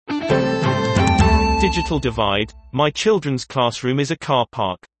digital divide, my children's classroom is a car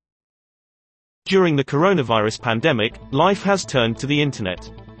park. During the coronavirus pandemic, life has turned to the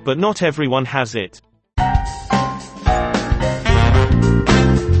internet. But not everyone has it.